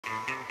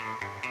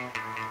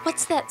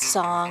What's that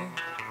song?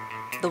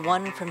 The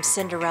one from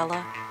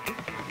Cinderella?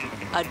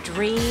 A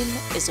dream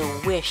is a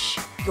wish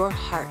your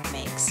heart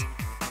makes.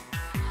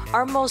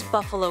 Our Most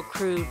Buffalo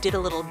crew did a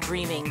little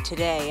dreaming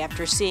today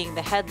after seeing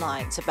the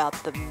headlines about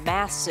the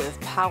massive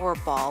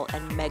Powerball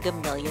and Mega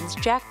Millions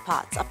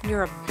jackpots, up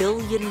near $1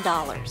 billion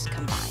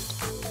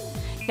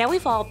combined. Now,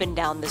 we've all been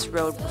down this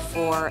road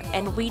before,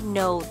 and we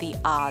know the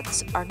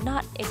odds are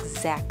not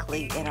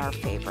exactly in our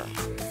favor.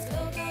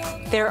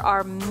 There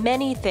are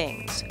many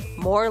things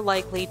more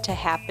likely to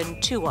happen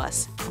to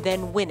us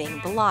than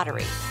winning the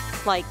lottery,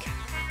 like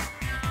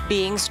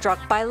being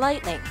struck by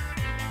lightning,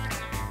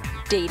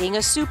 dating a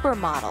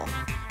supermodel,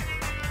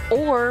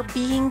 or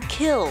being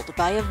killed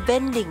by a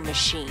vending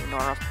machine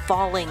or a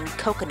falling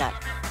coconut.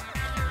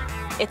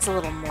 It's a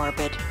little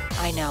morbid,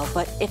 I know,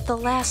 but if the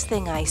last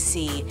thing I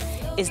see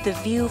is the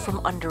view from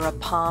under a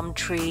palm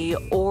tree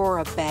or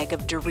a bag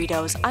of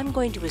Doritos, I'm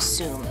going to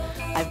assume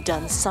I've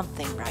done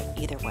something right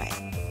either way.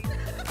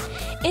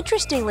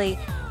 Interestingly,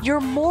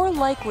 you're more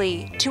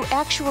likely to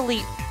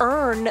actually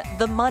earn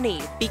the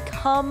money,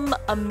 become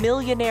a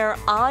millionaire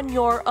on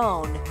your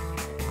own,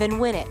 than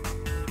win it.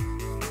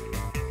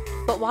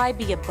 But why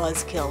be a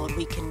buzzkill when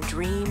we can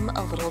dream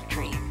a little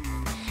dream?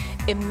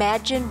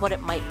 Imagine what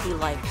it might be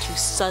like to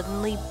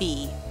suddenly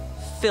be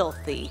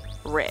filthy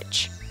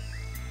rich.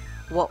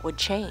 What would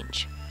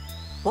change?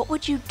 What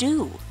would you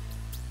do?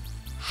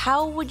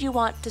 How would you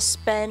want to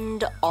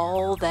spend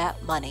all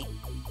that money?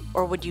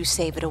 Or would you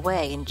save it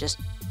away and just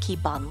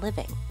keep on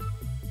living?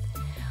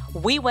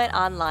 We went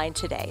online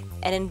today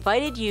and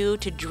invited you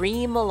to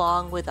dream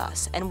along with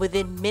us, and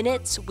within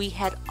minutes we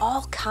had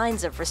all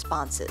kinds of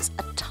responses,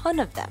 a ton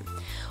of them.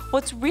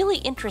 What's really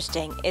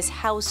interesting is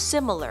how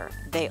similar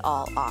they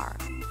all are.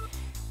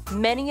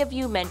 Many of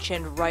you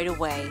mentioned right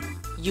away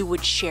you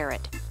would share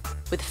it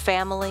with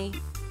family,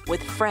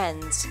 with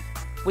friends,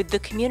 with the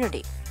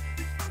community.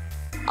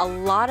 A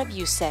lot of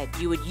you said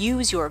you would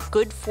use your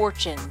good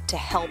fortune to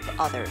help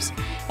others.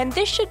 And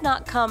this should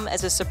not come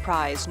as a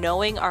surprise,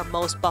 knowing our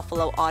Most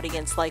Buffalo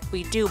audience like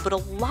we do, but a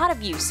lot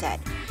of you said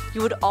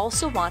you would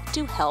also want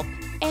to help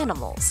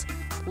animals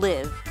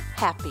live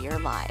happier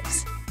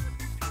lives.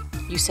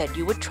 You said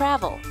you would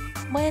travel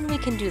when we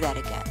can do that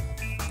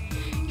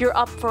again. You're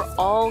up for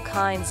all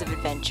kinds of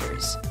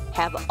adventures,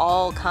 have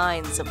all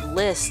kinds of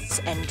lists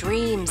and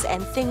dreams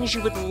and things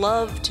you would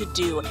love to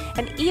do.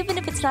 And even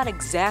if it's not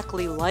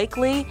exactly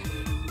likely,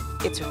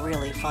 it's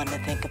really fun to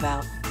think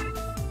about.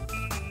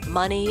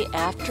 Money,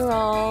 after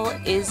all,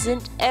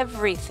 isn't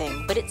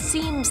everything, but it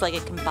seems like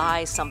it can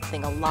buy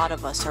something a lot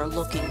of us are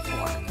looking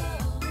for.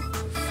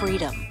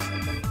 Freedom.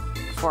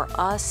 For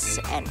us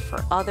and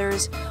for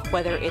others,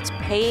 whether it's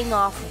paying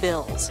off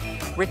bills,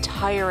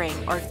 retiring,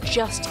 or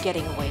just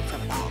getting away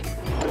from it all.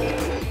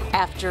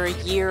 After a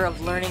year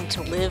of learning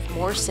to live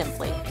more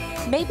simply,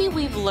 maybe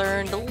we've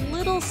learned a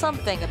little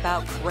something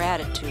about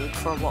gratitude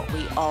for what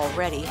we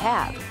already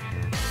have.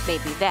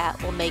 Maybe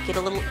that will make it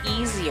a little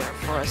easier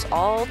for us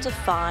all to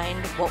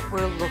find what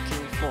we're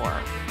looking for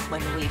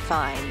when we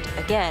find,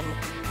 again,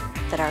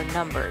 that our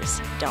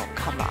numbers don't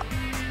come up.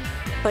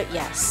 But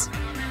yes,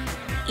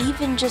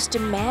 even just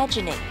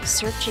imagining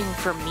searching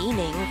for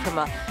meaning from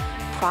a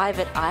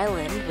private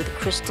island with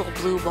crystal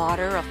blue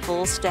water, a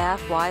full staff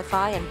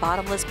Wi-Fi, and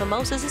bottomless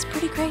mimosas is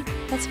pretty great,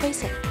 let's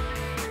face it.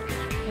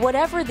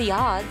 Whatever the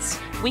odds,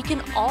 we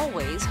can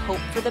always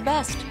hope for the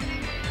best.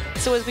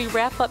 So as we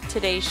wrap up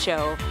today's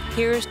show,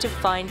 here's to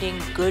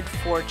finding good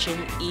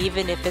fortune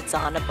even if it's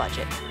on a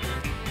budget.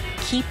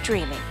 Keep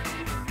dreaming,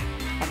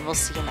 and we'll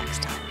see you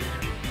next time.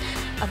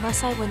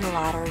 Unless I win the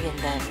lottery and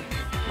then,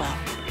 well,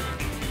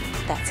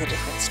 that's a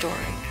different story.